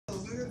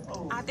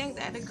I think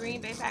that the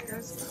Green Bay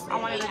Packers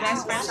are one of the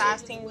best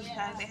franchise teams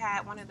because they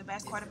had one of the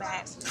best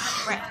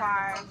quarterbacks, Brett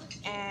Favre,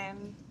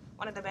 and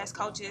one of the best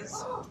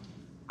coaches,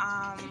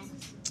 um,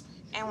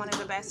 and one of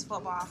the best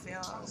football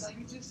fields.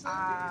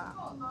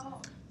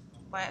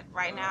 But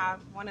right now,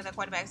 one of the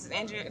quarterbacks is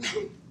injured.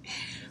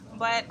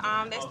 But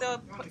they're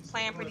still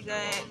playing pretty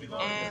good,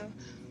 and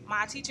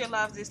my teacher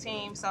loves this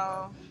team,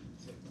 so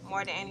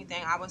more than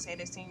anything, I would say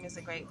this team is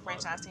a great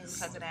franchise team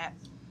because of that.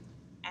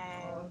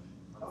 And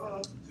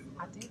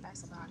I think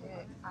that's about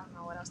it. I don't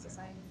know what else to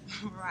say.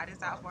 Ride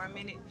this out for a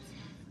minute.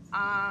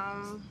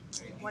 Um,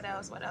 what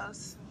else? What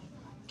else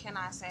can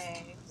I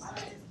say?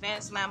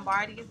 Vince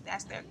Lombardi,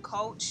 that's their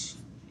coach,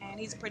 and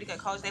he's a pretty good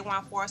coach. They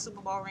won 4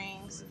 Super Bowl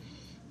rings,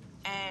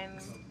 and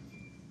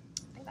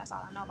I think that's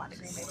all I know about the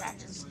Green Bay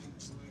Packers.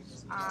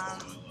 Um,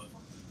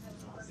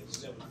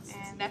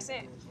 and that's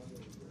it.